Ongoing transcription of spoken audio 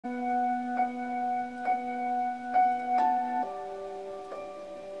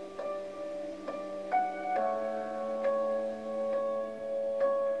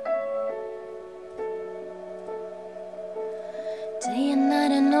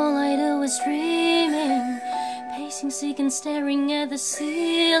all I do is dreaming, pacing, seeking, staring at the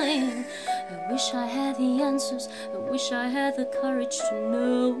ceiling. I wish I had the answers, I wish I had the courage to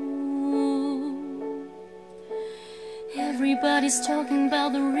know. Everybody's talking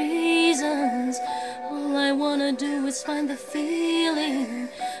about the reasons, all I wanna do is find the feeling.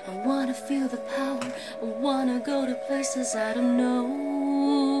 I wanna feel the power, I wanna go to places I don't know.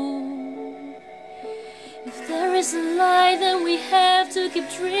 If there is a light, then we have to keep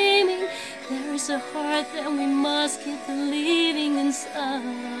dreaming. There is a heart, then we must keep believing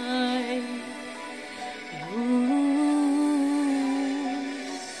inside. Ooh.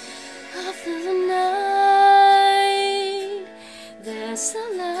 After the night, there's a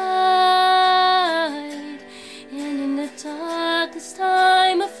light, and in the darkest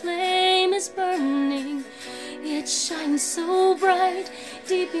time a flame is burning. It shines so bright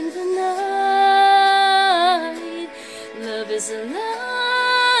deep in the night. Love is a light,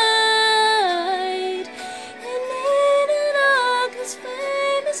 and in the darkest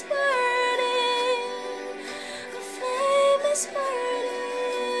flame is burning. A flame is burning.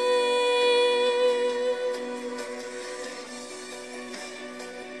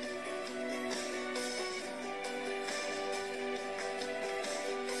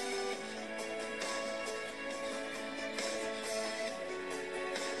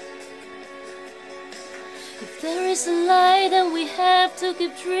 If there is a light, then we have to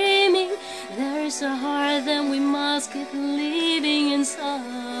keep dreaming. There is a heart, then we must keep believing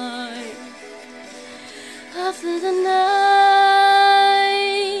inside. After the night,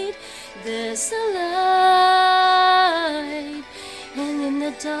 there's a light, and in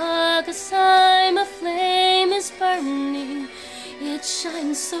the darkest time a flame is burning. It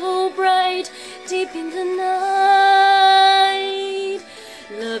shines so bright deep in the night.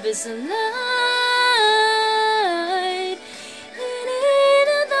 Love is a light,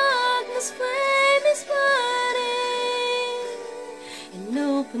 flame is burning, an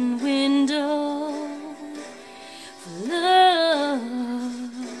open window for love.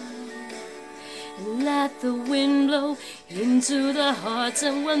 And let the wind blow into the hearts,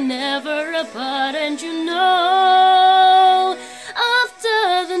 and we're never apart. And you know,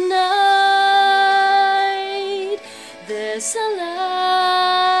 after the night, there's a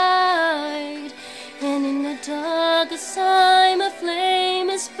light, and in the darkest time a flame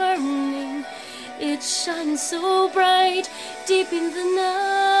is burning. It shines so bright deep in the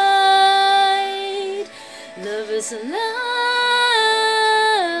night. Love is a light.